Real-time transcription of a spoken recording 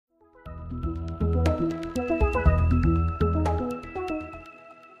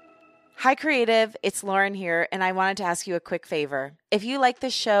Hi, Creative. It's Lauren here, and I wanted to ask you a quick favor. If you like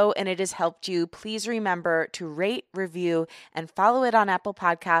this show and it has helped you, please remember to rate, review, and follow it on Apple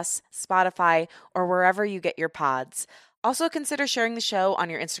Podcasts, Spotify, or wherever you get your pods. Also, consider sharing the show on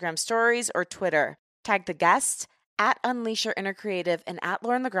your Instagram stories or Twitter. Tag the guest at Unleash Your Inner Creative and at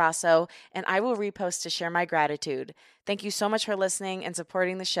Lauren LaGrasso, and I will repost to share my gratitude. Thank you so much for listening and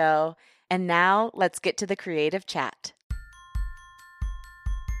supporting the show. And now, let's get to the creative chat.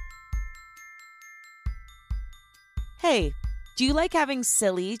 Hey, do you like having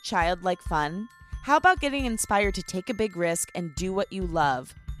silly, childlike fun? How about getting inspired to take a big risk and do what you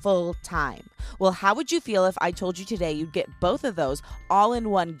love full time? Well, how would you feel if I told you today you'd get both of those all in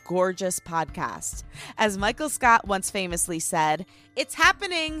one gorgeous podcast? As Michael Scott once famously said, "It's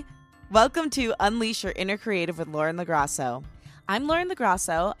happening!" Welcome to Unleash Your Inner Creative with Lauren LaGrasso. I'm Lauren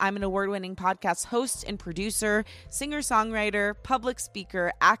LaGrasso. I'm an award-winning podcast host and producer, singer-songwriter, public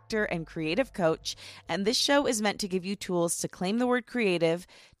speaker, actor, and creative coach. And this show is meant to give you tools to claim the word creative,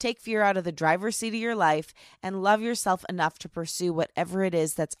 take fear out of the driver's seat of your life, and love yourself enough to pursue whatever it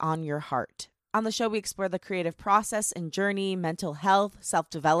is that's on your heart. On the show, we explore the creative process and journey, mental health,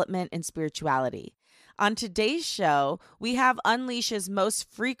 self-development, and spirituality. On today's show, we have Unleash's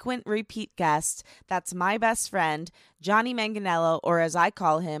most frequent repeat guest. That's my best friend, Jonny Manganello, or as I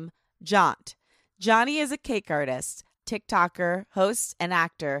call him, Jont. Jonny is a cake artist, TikToker, host, and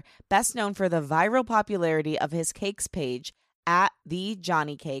actor, best known for the viral popularity of his cakes page at the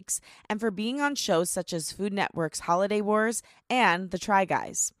Jonnycakes, and for being on shows such as Food Network's Holiday Wars and The Try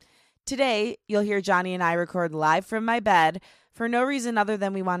Guys. Today, you'll hear Jonny and I record live from my bed for no reason other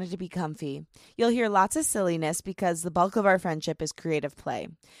than we wanted to be comfy. You'll hear lots of silliness because the bulk of our friendship is creative play.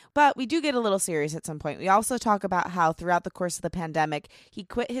 But we do get a little serious at some point. We also talk about how throughout the course of the pandemic, he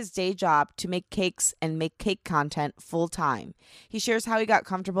quit his day job to make cakes and make cake content full time. He shares how he got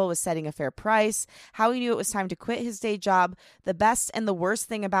comfortable with setting a fair price, how he knew it was time to quit his day job, the best and the worst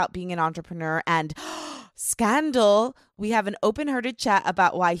thing about being an entrepreneur, and scandal. We have an open-hearted chat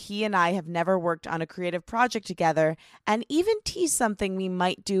about why he and I have never worked on a creative project together, and even tease something we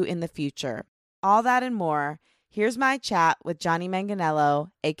might do in the future. All that and more. Here's my chat with Jonny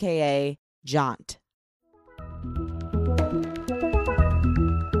Manganello, aka Jont.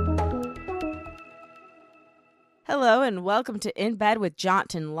 Hello and welcome to In Bed with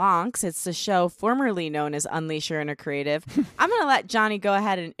Jont and Lonks. It's the show formerly known as Unleash Your Inner Creative. I'm going to let Jonny go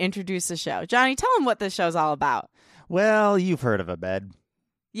ahead and introduce the show. Jonny, tell him what this show's all about. Well, you've heard of a bed.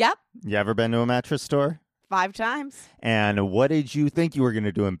 Yep. You ever been to a mattress store? 5 times. And what did you think you were going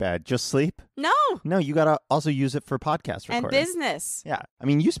to do in bed? Just sleep? No. No, you got to also use it for podcast recording. And business. Yeah. I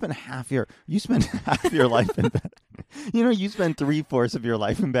mean, you spend half your life in bed. You know, you spend 3/4 of your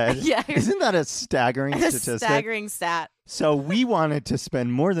life in bed. Yeah. Isn't that a staggering statistic? Staggering stat. So we wanted to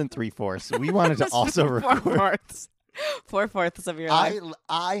spend more than 3/4. We wanted to also record 4/4. 4/4 of your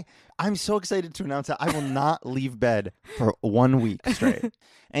life. I'm so excited to announce that I will not leave bed for 1 week straight.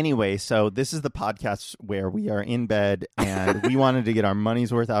 Anyway, so this is the podcast where we are in bed and we wanted to get our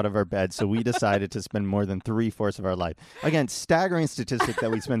money's worth out of our bed, so we decided to spend more than 3/4 of our life. Again, staggering statistic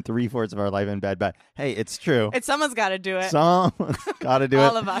that we spend 3/4 of our life in bed, but hey, it's true. Someone's got to do it. Someone's got to do it.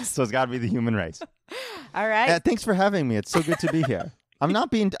 All of us. So it's got to be the human race. All right. Thanks for having me. It's so good to be here. I'm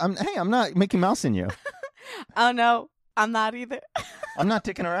not Mickey Mousing you. Oh, no, I'm not either. I'm not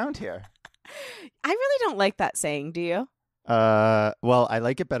dicking around here. I really don't like that saying, do you? Well, I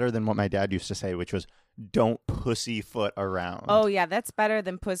like it better than what my dad used to say, which was, don't pussyfoot around. Oh, yeah, that's better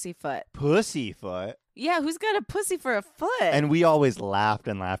than pussyfoot. Pussyfoot? Yeah, who's got a pussy for a foot? And we always laughed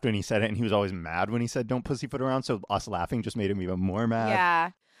and laughed when he said it, and he was always mad when he said, don't pussyfoot around, so us laughing just made him even more mad.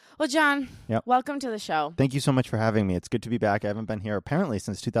 Yeah. Well, John, Yep. Welcome to the show. Thank you so much for having me. It's good to be back. I haven't been here apparently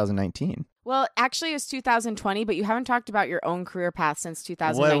since 2019. Well, actually, it's 2020, but you haven't talked about your own career path since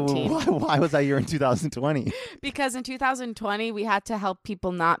 2019. Why was I here in 2020? Because in 2020, we had to help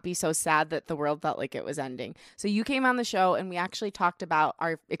people not be so sad that the world felt like it was ending. So you came on the show, and we actually talked about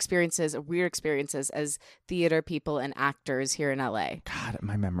our experiences, weird experiences as theater people and actors here in LA. God,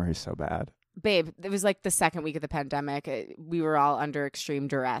 my memory is so bad. Babe, it was like the second week of the pandemic. We were all under extreme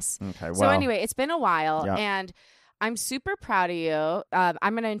duress. Okay, well. So anyway, it's been a while, Yep. and I'm super proud of you.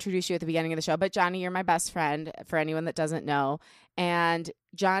 I'm going to introduce you at the beginning of the show, but Jonny, you're my best friend for anyone that doesn't know. And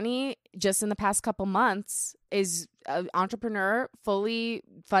Jonny, just in the past couple months, is an entrepreneur, fully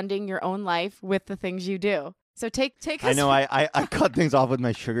funding your own life with the things you do. So take us. I know I cut things off with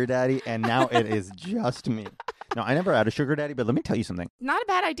my sugar daddy, and now it is just me. No, I never had a sugar daddy, but let me tell you something. Not a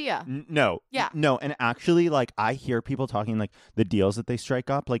bad idea. No. Yeah. No, and actually, like, I hear people talking, like, the deals that they strike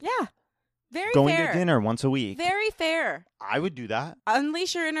up. Like, Yeah. Very going fair. to dinner once a week. Very fair. I would do that.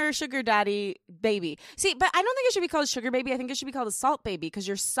 Unleash your inner sugar daddy baby. See, but I don't think it should be called sugar baby. I think it should be called a salt baby because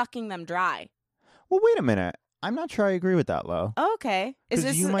you're sucking them dry. Well, wait a minute. I'm not sure I agree with that, Lo. Okay. Is 'Cause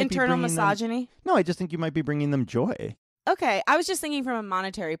this you might be internal bringing them- misogyny? No, I just think you might be bringing them joy. Okay. I was just thinking from a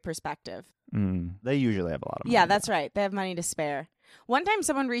monetary perspective. They usually have a lot of money. Yeah, that's right. They have money to spare. One time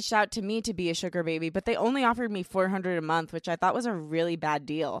someone reached out to me to be a sugar baby, but they only offered me $400 a month, which I thought was a really bad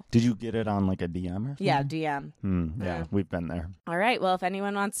deal. Did you get it on like a DM or something? Yeah, DM. Yeah, we've been there. All right. Well, if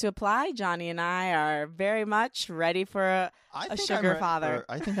anyone wants to apply, Jonny and I are very much ready for a sugar father.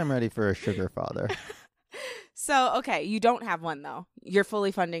 I think I'm ready for a sugar father. So, okay, you don't have one, though. You're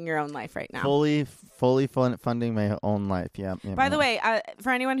fully funding your own life right now. Fully funding my own life. Yeah. By the way,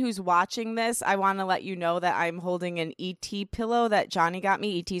 for anyone who's watching this, I want to let you know that I'm holding an E.T. pillow that Jonny got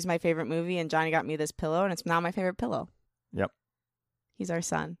me. E.T.'s my favorite movie, and Jonny got me this pillow, and it's now my favorite pillow. Yep. He's our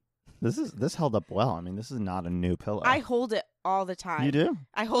son. This held up well. I mean, this is not a new pillow. I hold it all the time. You do?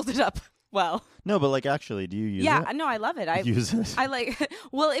 I hold it up well. No, but like actually, do you use it? Yeah, no, I love it. I use it. I like.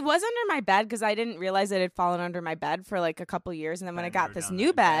 Well, it was under my bed because I didn't realize it had fallen under my bed for like a couple years, and then when I got this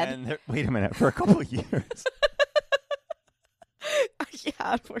new bed, wait a minute, for a couple of years. Yeah,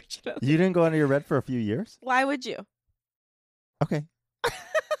 unfortunately. You didn't go under your bed for a few years? Why would you? Okay. I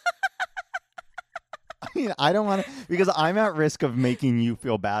mean, I don't want to, because I'm at risk of making you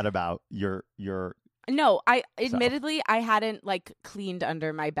feel bad about your. No, admittedly I hadn't like cleaned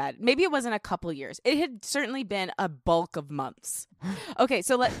under my bed. Maybe it wasn't a couple years. It had certainly been a bulk of months. Okay,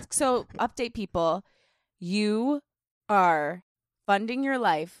 so update people. You are funding your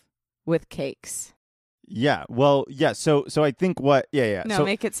life with cakes. Yeah. Well, yeah. So I think what. Yeah. No, so,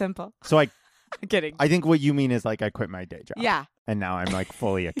 make it simple. So I'm kidding. I think what you mean is like I quit my day job. Yeah. And now I'm like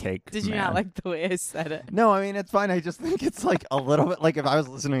fully a cake. Did you not like the way I said it? No, I mean it's fine. I just think it's like a little bit like if I was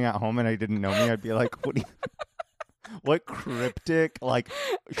listening at home and I didn't know me, I'd be like, what? What cryptic, like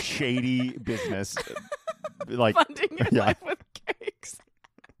shady business? Like funding your life with cakes.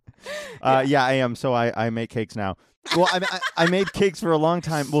 Yeah, I am. So I make cakes now. Well, I made cakes for a long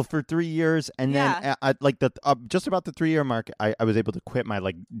time. Well, for 3 years, and then at like the just about the 3-year mark, I was able to quit my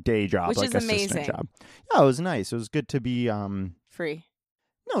like day job, which like is assistant amazing. job. Yeah, it was nice. It was good to be free.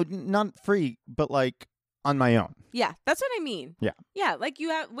 No, not free, but like on my own. Yeah, that's what I mean. Yeah, like you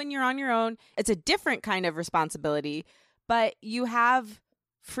have when you're on your own, it's a different kind of responsibility, but you have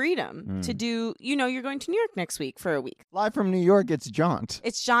freedom to do, you're going to New York next week for a week. Live from New York, it's Jaunt.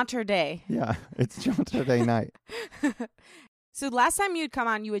 It's Jaunter Day. Yeah, it's Jaunter Day night. So last time you'd come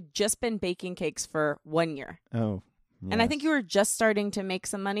on, you had just been baking cakes for 1 year. Oh, yes. And I think you were just starting to make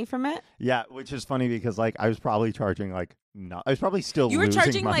some money from it. Yeah, which is funny because like I was probably charging like I was probably still You were losing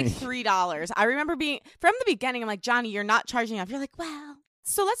charging money. like $3. I remember being from the beginning. I'm like, Jonny, you're not charging enough. You're like, well.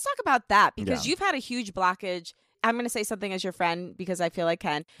 So let's talk about that because you've had a huge blockage. I'm going to say something as your friend because I feel I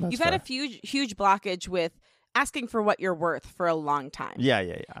can. That's You've had a huge blockage with asking for what you're worth for a long time. Yeah.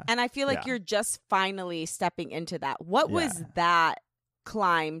 And I feel like you're just finally stepping into that. What was that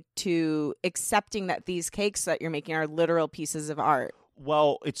climb to accepting that these cakes that you're making are literal pieces of art?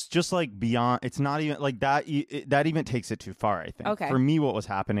 Well, it's just like beyond. It's not even like that. That even takes it too far, I think. Okay. For me, what was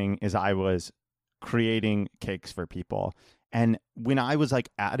happening is I was creating cakes for people. And when I was like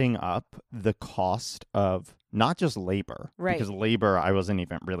adding up the cost of not just labor, right? Because labor, I wasn't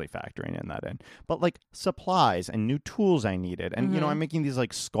even really factoring in that in, but like supplies and new tools I needed. And, I'm making these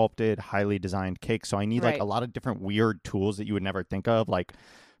like sculpted, highly designed cakes. So I need like a lot of different weird tools that you would never think of. Like,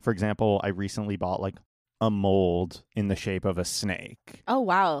 for example, I recently bought like a mold in the shape of a snake. Oh,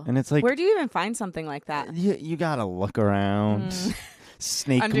 wow. And it's like, where do you even find something like that? You got to look around.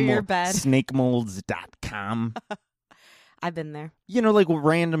 Under your bed. Snakemolds.com. I've been there. Like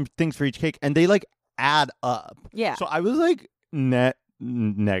random things for each cake, and they like add up. Yeah. So I was like net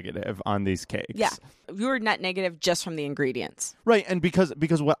negative on these cakes. Yeah. You were net negative just from the ingredients. Right. And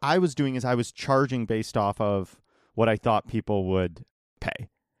because what I was doing is I was charging based off of what I thought people would pay.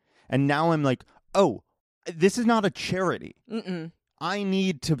 And now I'm like, oh, this is not a charity. I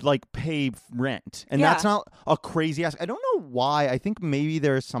need to like pay rent. And that's not a crazy ask. I don't know why. I think maybe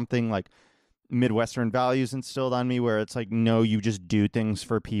there's something like Midwestern values instilled on me where it's like, no, you just do things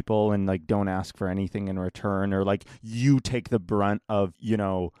for people and like don't ask for anything in return, or like you take the brunt of,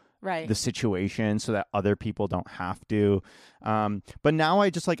 the situation so that other people don't have to. But now I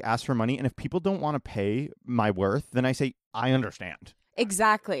just like ask for money. And if people don't want to pay my worth, then I say, I understand.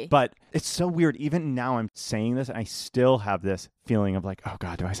 Exactly. But it's so weird. Even now I'm saying this and I still have this feeling of like, oh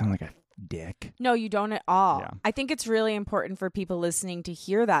God, do I sound like a dick. No, you don't at all. Yeah. I think it's really important for people listening to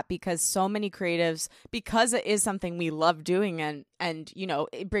hear that, because so many creatives, because it is something we love doing and you know,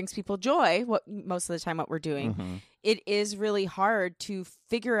 it brings people joy most of the time what we're doing. Mm-hmm. It is really hard to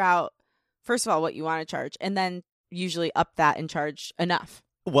figure out, first of all, what you want to charge, and then usually up that and charge enough.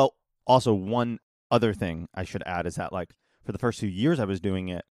 Well, also one other thing I should add is that, like, for the first few years I was doing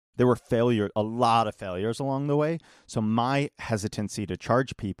it, there were a lot of failures along the way. So my hesitancy to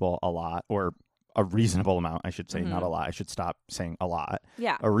charge people a lot, or a reasonable amount, I should say, not a lot. I should stop saying a lot.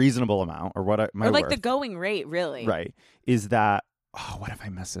 Yeah. A reasonable amount, or Or like the going rate, really. Right. Is that, what if I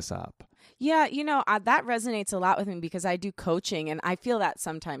mess this up? Yeah, you know, that resonates a lot with me, because I do coaching, and I feel that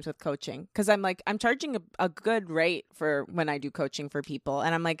sometimes with coaching, because I'm charging a good rate for when I do coaching for people,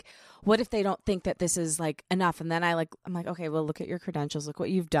 and I'm like, what if they don't think that this is like enough? And then I'm like, okay, well, look at your credentials, look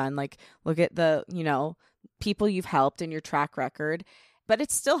what you've done, like, look at the, you know, people you've helped and your track record. But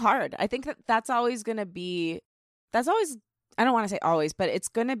it's still hard. I think that's always going to be, I don't want to say always, but it's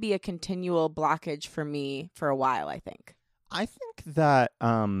going to be a continual blockage for me for a while, I think. I think that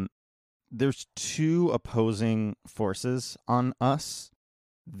there's two opposing forces on us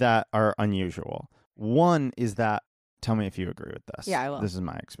that are unusual. One is that, tell me if you agree with this. Yeah, I will. This is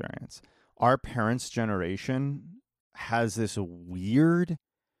my experience. Our parents' generation has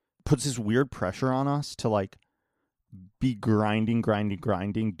puts this weird pressure on us to, like, be grinding,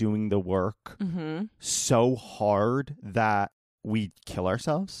 doing the work so hard that we kill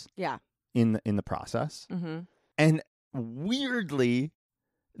ourselves. Yeah. In the process. Mm-hmm. And weirdly,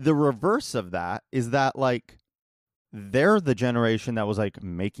 the reverse of that is that, like, they're the generation that was, like,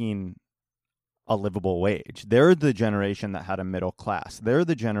 making a livable wage. They're the generation that had a middle class. They're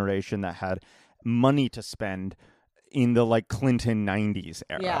the generation that had money to spend in the, like, Clinton 90s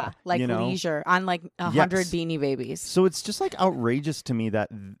era. Yeah, like, you know? leisure on, like, 100 Beanie Babies. So it's just, like, outrageous to me that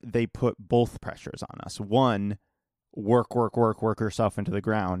they put both pressures on us. One, work yourself into the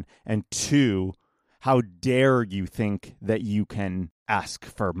ground. And two, how dare you think that you can ask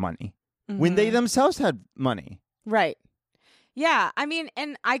for money when they themselves had money? Right. Yeah. I mean,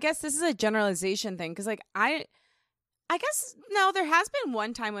 and I guess this is a generalization thing, because, like, I guess, no, there has been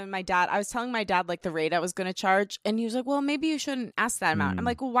one time when I was telling my dad, like, the rate I was going to charge, and he was like, well, maybe you shouldn't ask that amount. I'm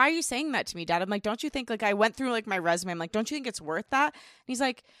like, well, why are you saying that to me, Dad? I'm like, don't you think, like, I went through, like, my resume. I'm like, don't you think it's worth that? And he's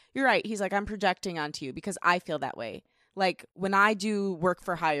like, you're right. He's like, I'm projecting onto you because I feel that way. Like, when I do work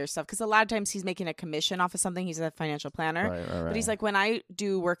for hire stuff, because a lot of times he's making a commission off of something. He's a financial planner. Right. But he's like, when I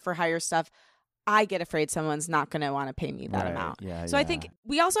do work for hire stuff, I get afraid someone's not going to want to pay me that amount. Yeah, so I think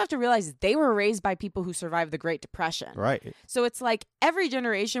we also have to realize they were raised by people who survived the Great Depression. Right. So it's like every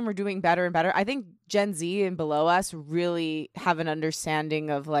generation we're doing better and better. I think Gen Z and below us really have an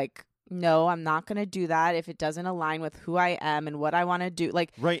understanding of, like, no, I'm not going to do that if it doesn't align with who I am and what I want to do.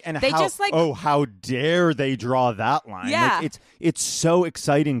 Like, right. And they just, like, how dare they draw that line? Yeah. Like, it's so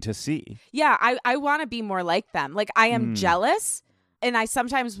exciting to see. Yeah, I want to be more like them. Like, I am jealous, and I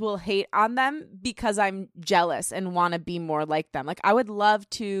sometimes will hate on them because I'm jealous and want to be more like them. Like, I would love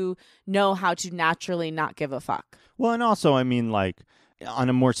to know how to naturally not give a fuck. Well, and also, I mean, like, on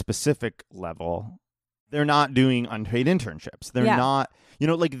a more specific level, they're not doing unpaid internships. They're not, you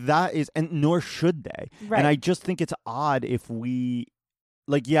know, like, that is, and nor should they. Right. And I just think it's odd if we,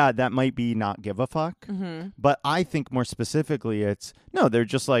 like, yeah, that might be not give a fuck. Mm-hmm. But I think more specifically, it's, no, they're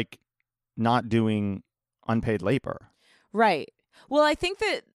just, like, not doing unpaid labor. Right. Well, I think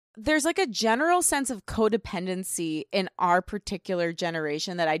that there's, like, a general sense of codependency in our particular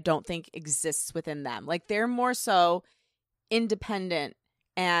generation that I don't think exists within them. Like, they're more so independent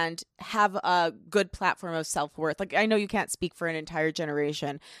and have a good platform of self-worth. Like, I know you can't speak for an entire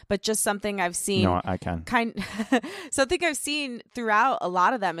generation, but just something I've seen. No, I can. Something I've seen throughout a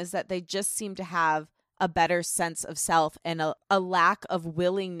lot of them is that they just seem to have a better sense of self and a lack of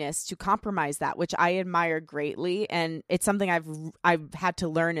willingness to compromise that, which I admire greatly. And it's something I've had to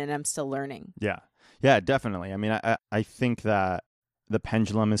learn, and I'm still learning. Yeah, definitely. I mean, I think that the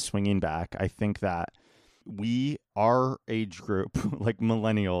pendulum is swinging back. I think that our age group, like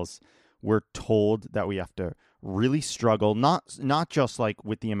millennials, we're told that we have to really struggle, not just, like,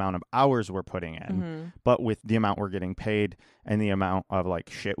 with the amount of hours we're putting in, but with the amount we're getting paid and the amount of, like,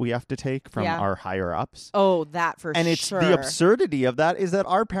 shit we have to take from our higher ups. Oh, that for sure. And it's the absurdity of that is that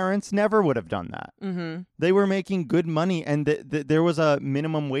our parents never would have done that. Mm-hmm. They were making good money, and there was a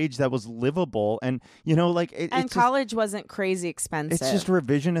minimum wage that was livable, and, you know, like, and college wasn't crazy expensive. It's just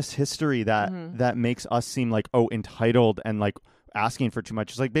revisionist history that makes us seem like, oh, entitled and, like, asking for too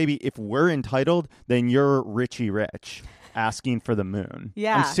much. It's like, baby, if we're entitled, then you're richy rich asking for the moon.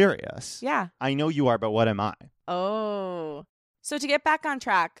 Yeah. I'm serious. Yeah. I know you are, but what am I? Oh. So to get back on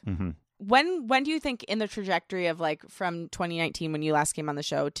track, When do you think in the trajectory of like from 2019 when you last came on the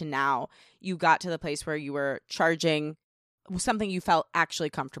show to now, you got to the place where you were charging something you felt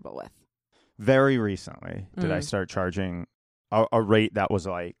actually comfortable with? Very recently did I start charging a rate that was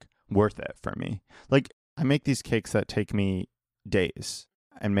like worth it for me. Like I make these cakes that take me days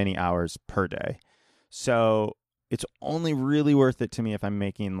and many hours per day. So it's only really worth it to me if I'm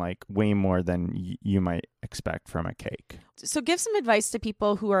making like way more than you might expect from a cake. So give some advice to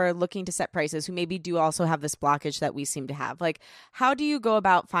people who are looking to set prices, who maybe do also have this blockage that we seem to have. Like, how do you go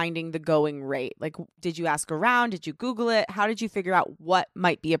about finding the going rate? Like, did you ask around? Did you Google it? How did you figure out what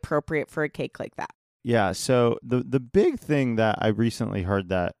might be appropriate for a cake like that? Yeah. So the big thing that I recently heard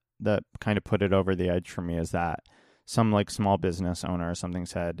that kind of put it over the edge for me is that some like small business owner or something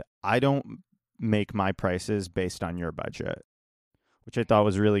said, I don't make my prices based on your budget, which I thought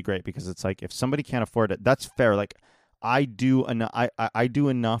was really great because it's like if somebody can't afford it, that's fair. Like I do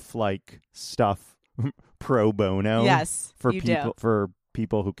enough like stuff pro bono for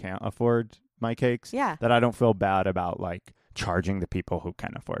people who can't afford my cakes that I don't feel bad about like charging the people who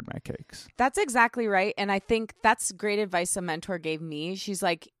can afford my cakes. That's exactly right. And I think that's great advice a mentor gave me. She's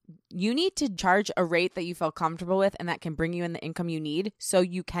like, you need to charge a rate that you feel comfortable with and that can bring you in the income you need so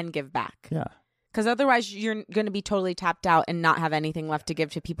you can give back. Yeah. Because otherwise you're going to be totally tapped out and not have anything left to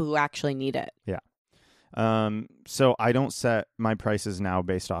give to people who actually need it. Yeah. So I don't set my prices now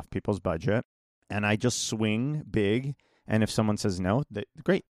based off people's budget, and I just swing big. And if someone says no,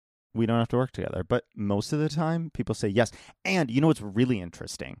 great. We don't have to work together. But most of the time, people say yes. And you know what's really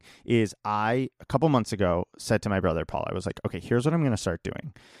interesting is a couple months ago, said to my brother, Paul, I was like, okay, here's what I'm going to start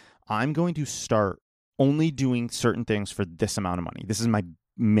doing. I'm going to start only doing certain things for this amount of money. This is my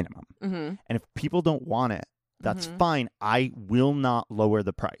minimum. Mm-hmm. And if people don't want it, that's fine. I will not lower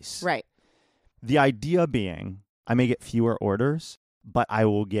the price. Right. The idea being I may get fewer orders, but I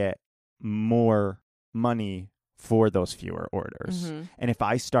will get more money for those fewer orders. Mm-hmm. And if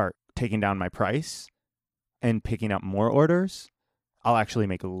I start taking down my price and picking up more orders, I'll actually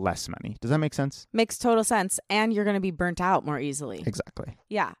make less money. Does that make sense? Makes total sense. And you're going to be burnt out more easily. Exactly.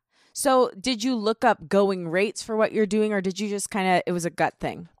 Yeah. So did you look up going rates for what you're doing, or did you just it was a gut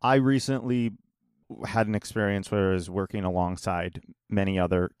thing? I recently had an experience where I was working alongside many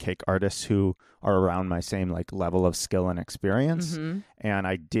other cake artists who are around my same like level of skill and experience. Mm-hmm. And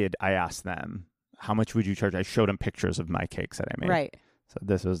I asked them, how much would you charge? I showed them pictures of my cakes that I made. Right. So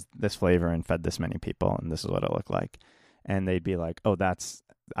this was this flavor and fed this many people, and this is what it looked like. And they'd be like, oh,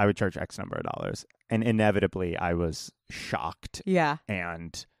 I would charge X number of dollars. And inevitably I was shocked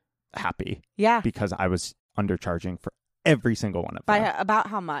and happy. Yeah. Because I was undercharging for every single one of them. By about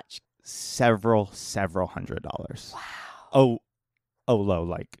how much? Several $100s. Wow. Oh, low,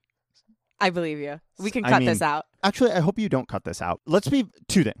 like. I believe you. We can cut this out. Actually, I hope you don't cut this out. Let's be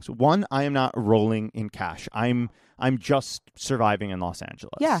two things. One, I am not rolling in cash. I'm just surviving in Los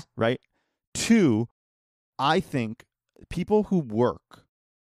Angeles. Yeah. Right? Two, I think people who work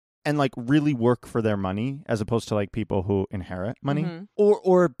and like really work for their money as opposed to like people who inherit money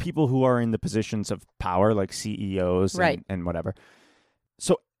or people who are in the positions of power like CEOs and whatever.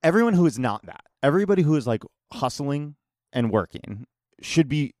 So everyone who is not that, everybody who is like hustling and working should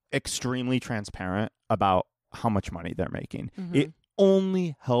be extremely transparent about how much money they're making. Mm-hmm. It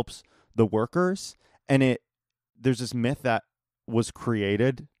only helps the workers. And there's this myth that was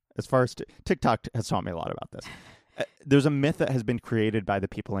created as far as TikTok has taught me a lot about this. There's a myth that has been created by the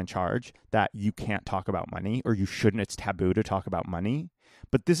people in charge that you can't talk about money or you shouldn't. It's taboo to talk about money.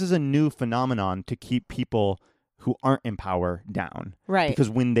 But this is a new phenomenon to keep people who aren't in power down. Right. Because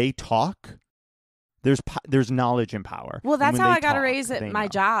when they talk, there's knowledge and power. Well, that's how I got a raise at my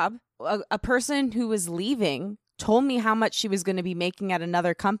job. A person who was leaving told me how much she was going to be making at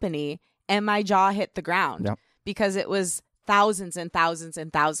another company, and my jaw hit the ground because it was thousands and thousands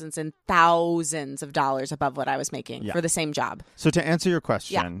and thousands and thousands of dollars above what I was making for the same job. So to answer your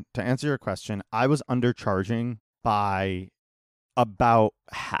question, I was undercharging by about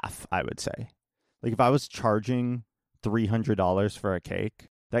half, I would say. Like if I was charging $300 for a cake,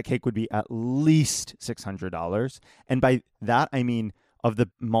 that cake would be at least $600. And by that, I mean, of the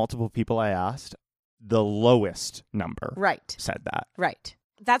multiple people I asked, the lowest number said that. Right.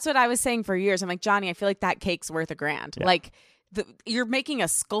 That's what I was saying for years. I'm like, Jonny, I feel like that cake's worth $1,000. Yeah. Like you're making a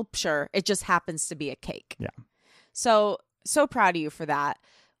sculpture. It just happens to be a cake. Yeah. So proud of you for that.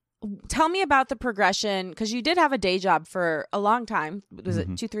 Tell me about the progression, because you did have a day job for a long time. Was it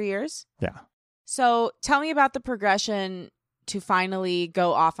 2-3 years? Yeah. So tell me about the progression to finally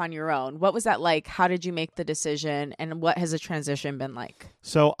go off on your own. What was that like? How did you make the decision? And what has the transition been like?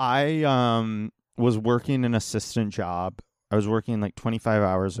 So I was working an assistant job I was working like 25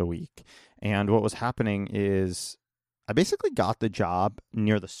 hours a week. And what was happening is I basically got the job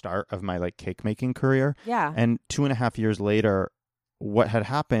near the start of my like cake making career. Yeah. And 2.5 years later, what had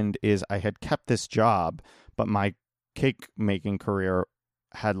happened is I had kept this job, but my cake making career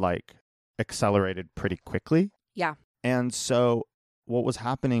had like accelerated pretty quickly. Yeah. And so what was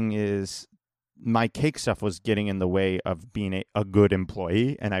happening is my cake stuff was getting in the way of being a good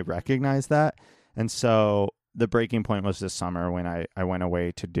employee, and I recognized that. And so the breaking point was this summer when I went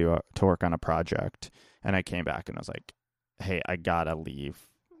away to work on a project, and I came back and I was like, hey, I gotta leave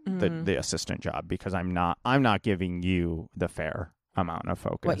the assistant job because I'm not giving you the fair amount of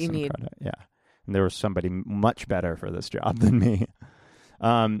focus. What you and need. credit. Yeah. And there was somebody much better for this job than me.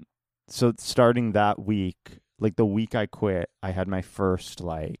 So starting that week, like the week I quit, I had my first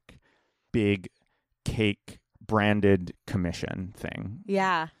like big cake branded commission thing.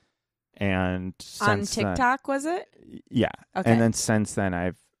 Yeah. And on TikTok, was it? Yeah. Okay. And then since then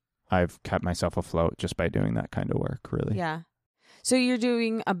I've kept myself afloat just by doing that kind of work, really. Yeah. So you're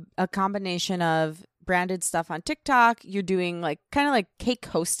doing a combination of branded stuff on TikTok. You're doing like kind of like cake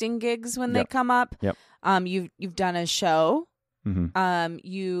hosting gigs when they come up. Yep. You've done a show.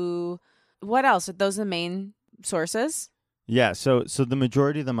 Mm-hmm. What else? Are those the main sources? Yeah. So the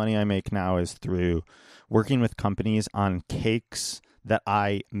majority of the money I make now is through working with companies on cakes that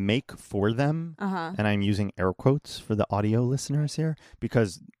I make for them. And I'm using air quotes for the audio listeners here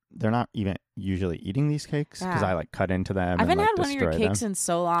because they're not even usually eating these cakes because I like cut into them. I haven't and, had one of your cakes in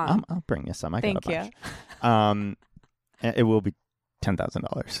so long. I'll bring you some. I Thank got a bunch. It will be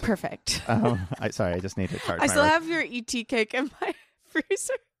 $10,000. Perfect. Sorry, I just need to charge. I still have your ET cake in my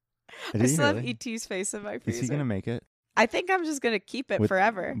freezer. I still have ET's face in my freezer. Is he gonna make it? I think I'm just gonna keep it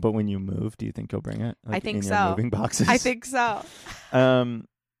forever. But when you move, do you think you'll bring it? Like I think in so. Your moving boxes. I think so.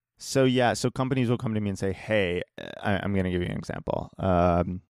 So companies will come to me and say, "Hey, I'm going to give you an example.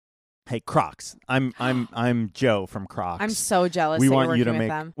 Hey, Crocs. I'm Joe from Crocs. I'm so jealous. We want you to make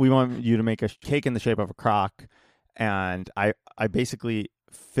them. We want you to make a cake in the shape of a croc, and I basically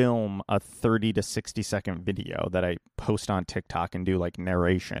film a 30 to 60 second video that I post on TikTok and do like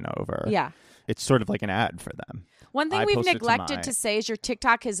narration over. Yeah, it's sort of like an ad for them. One thing we've neglected to say is your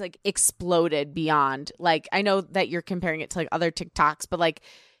TikTok has like exploded beyond. Like I know that you're comparing it to like other TikToks, but like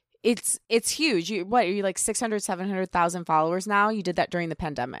it's huge. Are you like 600, 700,000 followers now? You did that during the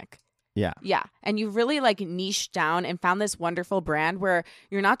pandemic. Yeah. Yeah. And you really like niched down and found this wonderful brand where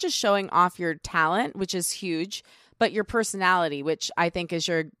you're not just showing off your talent, which is huge, but your personality, which I think is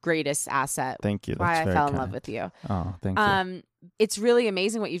your greatest asset. Thank you. That's why I fell in love with you. Oh, thank you. It's really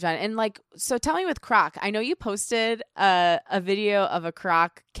amazing what you've done. And like, so tell me with Croc, I know you posted a video of a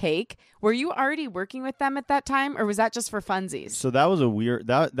Croc cake. Were you already working with them at that time, or was that just for funsies? So that was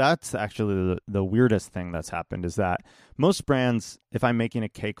that's actually the weirdest thing that's happened is that most brands, if I'm making a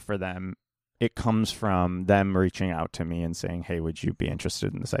cake for them, it comes from them reaching out to me and saying, hey, would you be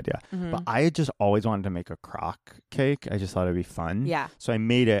interested in this idea? Mm-hmm. But I had just always wanted to make a Croc cake. I just thought it'd be fun. Yeah. So I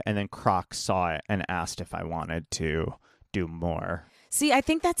made it, and then Croc saw it and asked if I wanted to do more. See, I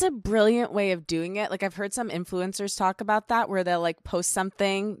think that's a brilliant way of doing it. Like I've heard some influencers talk about that where they'll like post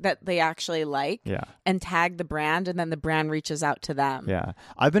something that they actually like and tag the brand, and then the brand reaches out to them. Yeah.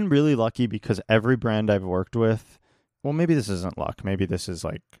 I've been really lucky because every brand I've worked with, well, maybe this isn't luck. Maybe this is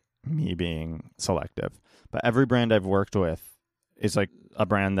like me being selective. But every brand I've worked with is like a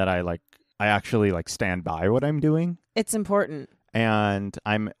brand that I actually like stand by what I'm doing. It's important. And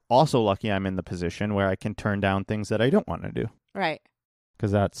I'm also lucky I'm in the position where I can turn down things that I don't want to do. Right.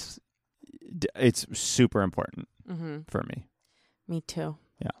 Because it's super important for me. Me too.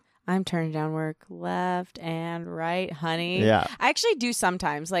 Yeah. I'm turning down work left and right, honey. Yeah. I actually do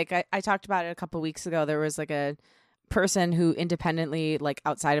sometimes. Like I talked about it a couple weeks ago. There was like a person who independently, like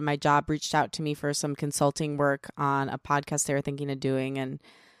outside of my job, reached out to me for some consulting work on a podcast they were thinking of doing. And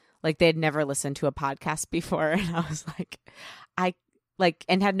like they had never listened to a podcast before. And I was like,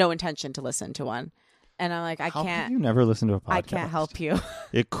 and had no intention to listen to one. And I'm like, How have you never listened to a podcast? I can't help you.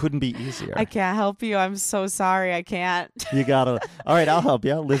 It couldn't be easier. I can't help you. I'm so sorry. I can't. You gotta. All right, I'll help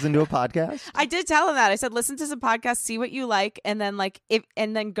you. Listen to a podcast. I did tell him that. I said, listen to some podcasts, see what you like, and then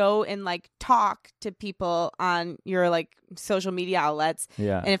then go and like talk to people on your like social media outlets.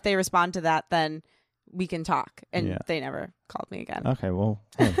 Yeah. And if they respond to that, then we can talk. And they never called me again. Okay. Well.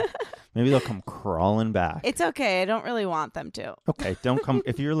 Hey. Maybe they'll come crawling back. It's okay. I don't really want them to. Okay, don't come.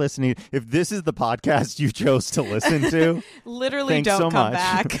 If you're listening, if this is the podcast you chose to listen to, literally don't come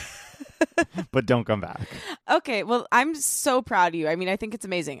back. But don't come back. Okay, well, I'm so proud of you. I mean, I think it's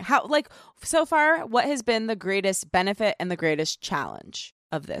amazing. How, like, so far, what has been the greatest benefit and the greatest challenge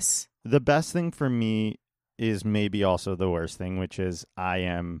of this? The best thing for me is maybe also the worst thing, which is I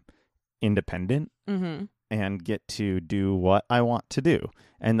am independent and get to do what I want to do.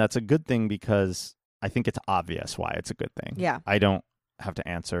 And that's a good thing because I think it's obvious why it's a good thing. Yeah. I don't have to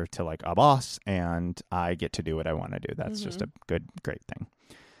answer to like a boss and I get to do what I want to do. That's just a great thing.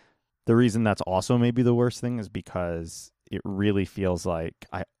 The reason that's also maybe the worst thing is because it really feels like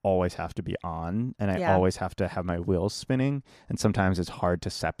I always have to be on and I always have to have my wheels spinning. And sometimes it's hard to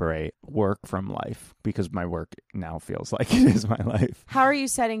separate work from life because my work now feels like it is my life. How are you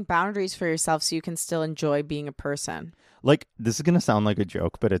setting boundaries for yourself so you can still enjoy being a person? Like, this is going to sound like a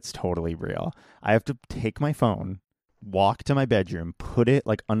joke, but it's totally real. I have to take my phone, walk to my bedroom, put it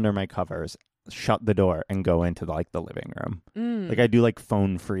like under my covers, shut the door, and go into the living room. Like, I do like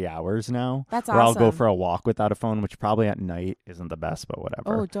phone-free hours now. That's where awesome. I'll go for a walk without a phone, which probably at night isn't the best, but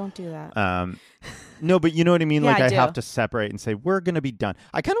whatever. Oh, don't do that. No, but you know what I mean? Yeah, Like, I I do. have to separate and say, we're going to be done.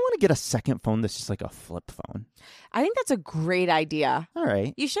 I kind of want to get a second phone that's just like a flip phone. I think that's a great idea. All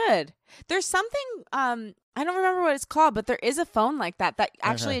right. You should. There's something, I don't remember what it's called, but there is a phone like that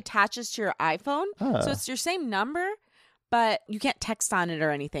actually attaches to your iPhone. Oh. So it's your same number, but you can't text on it or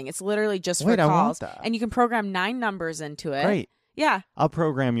anything. It's literally just for Wait, I want calls. that. And you can program 9 numbers into it. Great. Yeah. I'll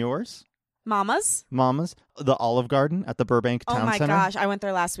program yours. Mama's. The Olive Garden at the Burbank Town Oh my Center. gosh. I went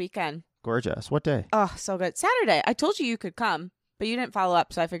there last weekend. Gorgeous. What day? Oh, so good. Saturday. I told you could come, but you didn't follow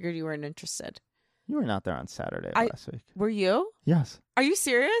up, so I figured you weren't interested. You were not there on Saturday last week. Were you? Yes. Are you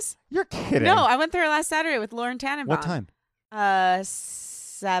serious? You're kidding. No, I went there last Saturday with Lauren Tannenbaum. What time?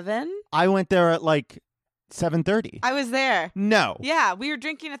 7. I went there at like 7:30. I was there. No. Yeah, we were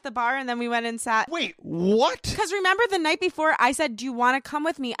drinking at the bar and then we went and sat. Wait, what? Because remember the night before I said, do you want to come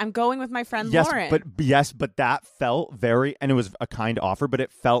with me? I'm going with my friend Lauren. But that felt very, and it was a kind offer, but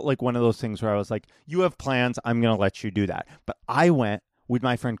it felt like one of those things where I was like, you have plans, I'm going to let you do that. But I went with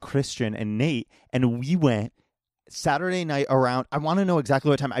my friend Christian and Nate, and we went Saturday night around, I want to know exactly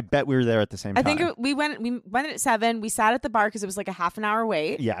what time. I bet we were there at the same time. I think we went at 7. We sat at the bar because it was like a half an hour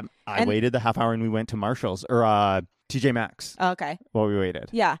wait. Yeah, I waited the half hour and we went to Marshall's or TJ Maxx. Oh, okay. While we waited.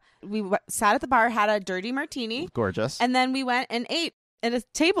 Yeah. We sat at the bar, had a dirty martini. Gorgeous. And then we went and ate at a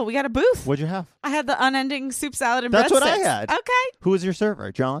table. We got a booth. What'd you have? I had the unending soup salad and That's breadsticks. what I had. Okay. Who was your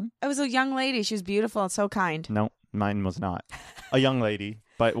server? John? It was a young lady. She was beautiful and so kind. No, mine was not. A young lady.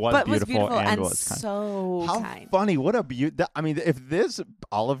 But was beautiful and was kind. So How kind. funny. What a beauty. I mean, if this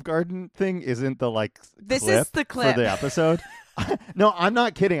Olive Garden thing isn't the this clip is the clip for the episode. No, I'm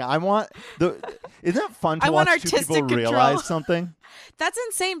not kidding. I want isn't it fun to I want watch two artistic people control. realize something? That's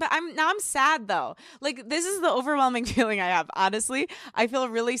insane, but I'm sad though. Like, this is the overwhelming feeling I have. Honestly, I feel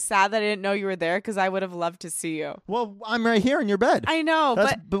really sad that I didn't know you were there because I would have loved to see you. Well, I'm right here in your bed. I know,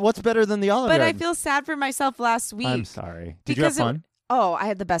 but what's better than the Olive Garden? I feel sad for myself last week. I'm sorry. Did you have fun? I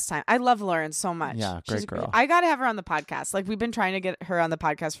had the best time. I love Lauren so much. Yeah, great girl. I got to have her on the podcast. Like, we've been trying to get her on the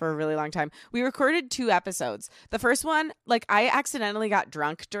podcast for a really long time. We recorded 2 episodes. The first one, I accidentally got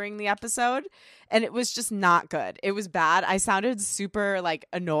drunk during the episode, and it was just not good. It was bad. I sounded super,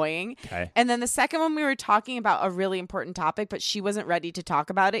 annoying. Okay. And then the second one, we were talking about a really important topic, but she wasn't ready to talk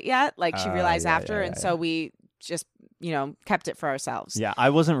about it yet. She realized after, so we just, kept it for ourselves. Yeah,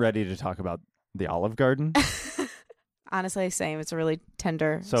 I wasn't ready to talk about the Olive Garden. Honestly, same. It's a really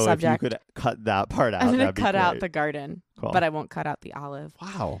tender so subject. if you could cut that part out, I'm going that'd to be cut out great. the garden, Cool. but I won't cut out the olive.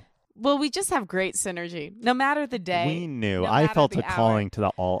 Wow. Well, we just have great synergy. No matter the day. We knew. no I matter felt the a calling to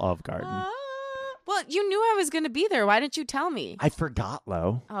the Olive Garden. Well, you knew I was going to be there. Why didn't you tell me? I forgot,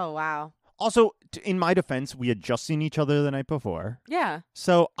 Lo. Oh, wow. Also, in my defense, we had just seen each other the night before. Yeah.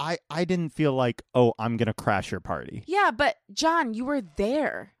 So I didn't feel like, oh, I'm going to crash your party. Yeah, but John, you were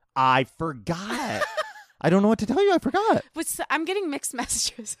there. I forgot. I don't know what to tell you. I forgot. I'm getting mixed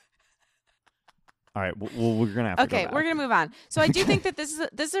messages. All right. Well, we're going to have to go Okay, back. we're going to move on. So I do think that this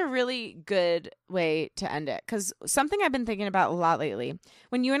is a really good way to end it, because something I've been thinking about a lot lately.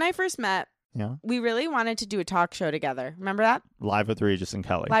 When you and I first met, Yeah. we really wanted to do a talk show together. Remember that? Live with Regis and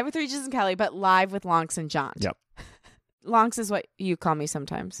Kelly. Live with Regis and Kelly, but live with Lonks and Jaunt. Yep. Lonks is what you call me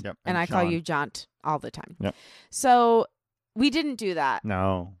sometimes. Yep. And I call John. you Jaunt all the time. Yep. So we didn't do that.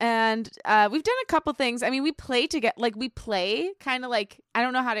 No. And we've done a couple things. I mean, we play together. We play kind of I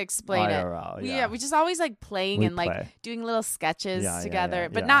don't know how to explain IRL, it. yeah. We just always playing We and play. doing little sketches Yeah, together,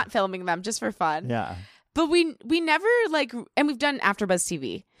 but yeah. not filming them, just for fun. Yeah. But we never and we've done AfterBuzz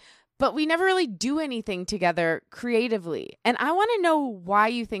TV, but we never really do anything together creatively. And I want to know why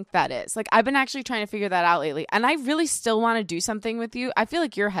you think that is. I've been actually trying to figure that out lately, and I really still want to do something with you. I feel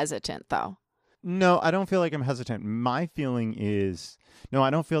like you're hesitant though. No, I don't feel like I'm hesitant. My feeling is, no,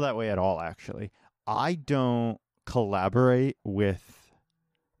 I don't feel that way at all, actually. I don't collaborate with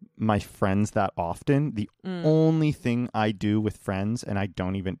my friends that often. The only thing I do with friends, and I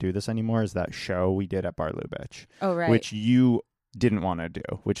don't even do this anymore, is that show we did at Bar Lubitsch. Oh, right. Which you didn't want to do,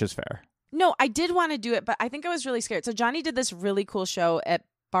 which is fair. No, I did want to do it, but I think I was really scared. So Jonny did this really cool show at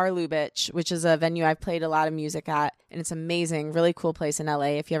Bar Lubitsch, which is a venue I've played a lot of music at, and it's amazing, really cool place in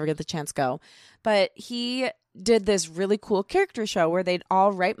LA. If you ever get the chance, go. But he did this really cool character show where they'd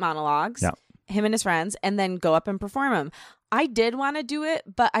all write monologues, him and his friends, and then go up and perform them. I did want to do it,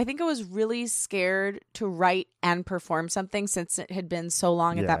 but I think I was really scared to write and perform something since it had been so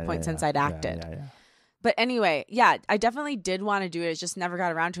long at that point since I'd acted. But anyway, I definitely did want to do it. I just never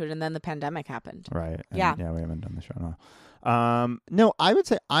got around to it, and then the pandemic happened. Right. And yeah, we haven't done the show now. No, I would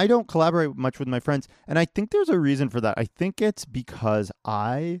say I don't collaborate much with my friends, and I think there's a reason for that. I think it's because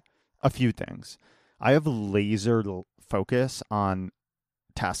a few things. I have laser focus on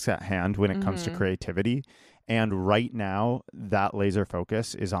tasks at hand when it comes to creativity. And right now, that laser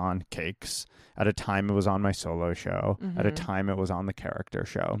focus is on Cakes. At a time, it was on my solo show. At a time, it was on the character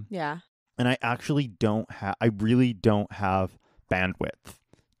show. Yeah. And I really don't have bandwidth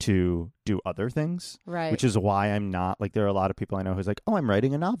to do other things. Right. Which is why I'm not, like, there are a lot of people I know who's like, oh, I'm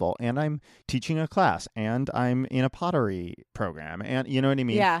writing a novel and I'm teaching a class and I'm in a pottery program. And you know what I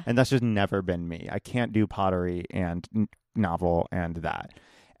mean? Yeah. And that's just never been me. I can't do pottery and novel and that.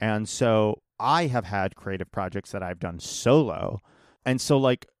 And so I have had creative projects that I've done solo. And so,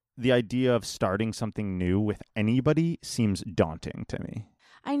 like, the idea of starting something new with anybody seems daunting to me.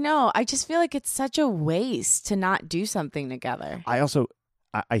 I know. I just feel like it's such a waste to not do something together.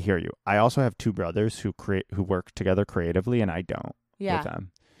 I hear you. I also have two brothers who work together creatively, and I don't with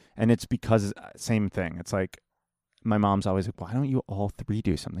them. And it's because, same thing. It's like, my mom's always like, why don't you all three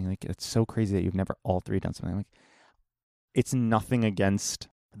do something? Like, it's so crazy that you've never all three done something. Like, it's nothing against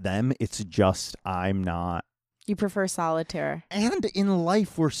them. It's just I'm not. You prefer solitaire. And in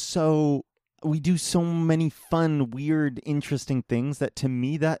life, we do so many fun, weird, interesting things that to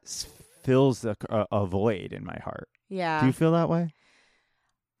me that fills a void in my heart. Yeah. Do you feel that way?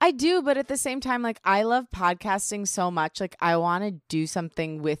 I do, but at the same time, like, I love podcasting so much. Like, I want to do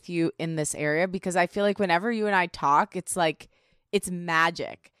something with you in this area because I feel like whenever you and I talk, it's like, it's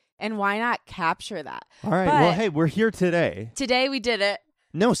magic. And why not capture that? All right. Well, hey, we're here today. Today we did it.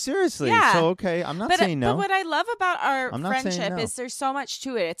 No, seriously. Yeah. So, okay, I'm not saying no. But what I love about our friendship no. is there's so much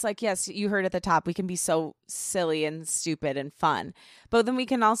to it. It's like, yes, you heard at the top, we can be so silly and stupid and fun, but then we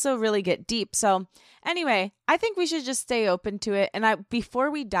can also really get deep. So anyway, I think we should just stay open to it. And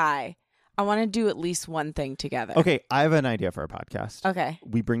before we die, I want to do at least one thing together. Okay, I have an idea for a podcast. Okay.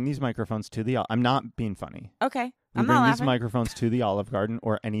 We bring these microphones to I'm not being funny. Okay. We bring these microphones to the Olive Garden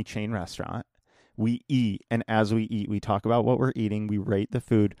or any chain restaurant. We eat, and as we eat, we talk about what we're eating, we rate the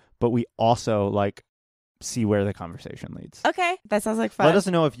food, but we also, like, see where the conversation leads. Okay, that sounds like fun. Let us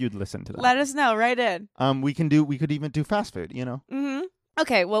know if you'd listen to that. Let us know, right in. We could even do fast food, you know? Mm-hmm.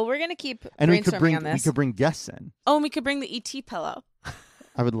 Okay, well, we're going to keep and brainstorming on this. We could bring guests in. Oh, and we could bring the ET pillow.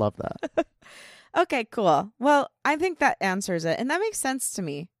 I would love that. Okay, cool. Well, I think that answers it, and that makes sense to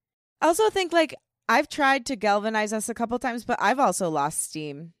me. I also think, like, I've tried to galvanize us a couple times, but I've also lost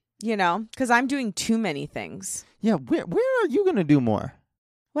steam. You know, because I'm doing too many things. Yeah, where are you going to do more?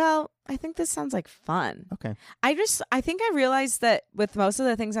 Well, I think this sounds like fun. Okay. I think I realized that with most of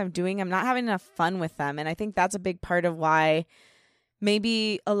the things I'm doing, I'm not having enough fun with them. And I think that's a big part of why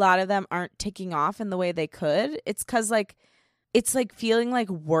maybe a lot of them aren't taking off in the way they could. It's because, like, it's like feeling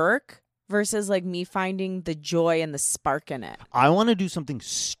like work versus like me finding the joy and the spark in it. I want to do something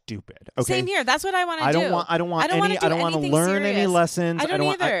stupid. Okay. Same here. That's what I want to do. I don't want to learn any lessons. I don't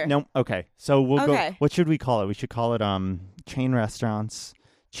either. No. Okay. So we'll go. What should we call it? We should call it chain restaurants,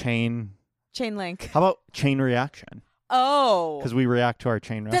 chain link. How about chain reaction? Oh. Because we react to our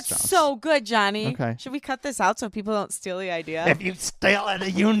chain restaurants. That's so good, Jonny. Okay. Should we cut this out so people don't steal the idea? If you steal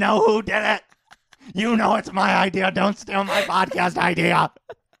it, you know who did it. You know it's my idea. Don't steal my podcast idea.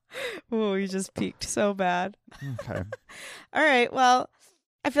 Oh, you just peaked so bad. Okay. All right. Well,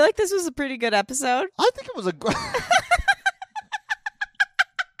 I feel like this was a pretty good episode. I think it was a good.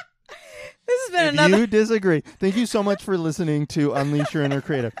 This has been another. You disagree. Thank you so much for listening to Unleash Your Inner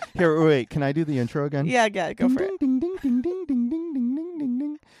Creative. Here, wait. Can I do the intro again? Yeah, go for it. Ding, ding, ding, ding, ding, ding, ding, ding, ding,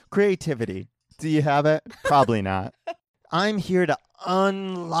 ding. Creativity. Do you have it? Probably not. I'm here to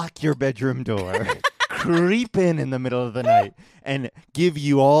unlock your bedroom door. Creep in the middle of the night and give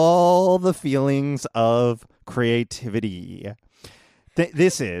you all the feelings of creativity.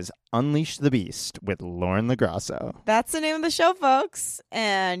 This is Unleash the Beast with Lauren LaGrasso. That's the name of the show, folks.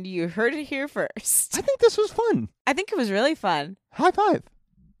 And you heard it here first. I think this was fun. I think it was really fun. High five.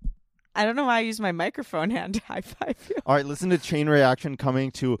 I don't know why I use my microphone hand to high five you. All right, listen to Chain Reaction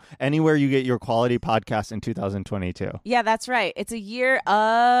coming to anywhere you get your quality podcast in 2022. Yeah, that's right. It's a year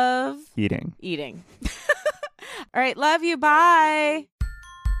of Eating. All right, love you. Bye.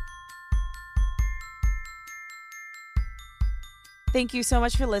 Thank you so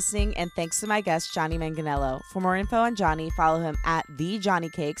much for listening, and thanks to my guest, Jonny Manganello. For more info on Jonny, follow him at the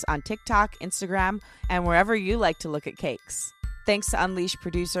Jonnycakes on TikTok, Instagram, and wherever you like to look at cakes. Thanks to Unleashed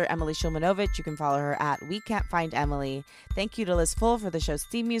producer Emily Shulmanovich. You can follow her at We Can't Find Emily. Thank you to Liz Full for the show's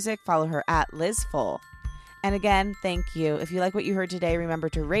theme music. Follow her at Liz Full. And again, thank you. If you like what you heard today, remember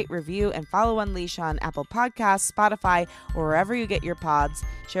to rate, review, and follow Unleash on Apple Podcasts, Spotify, or wherever you get your pods.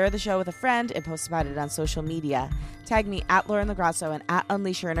 Share the show with a friend and post about it on social media. Tag me at Lauren LaGrasso and at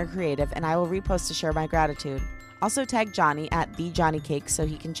Unleash Your Inner Creative, and I will repost to share my gratitude. Also tag Jonny at the Jonnycakes so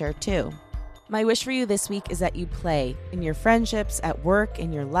he can share too. My wish for you this week is that you play in your friendships, at work,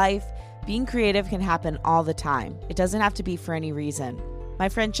 in your life. Being creative can happen all the time. It doesn't have to be for any reason. My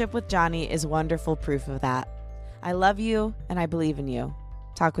friendship with Jonny is wonderful proof of that. I love you and I believe in you.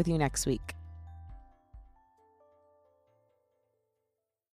 Talk with you next week.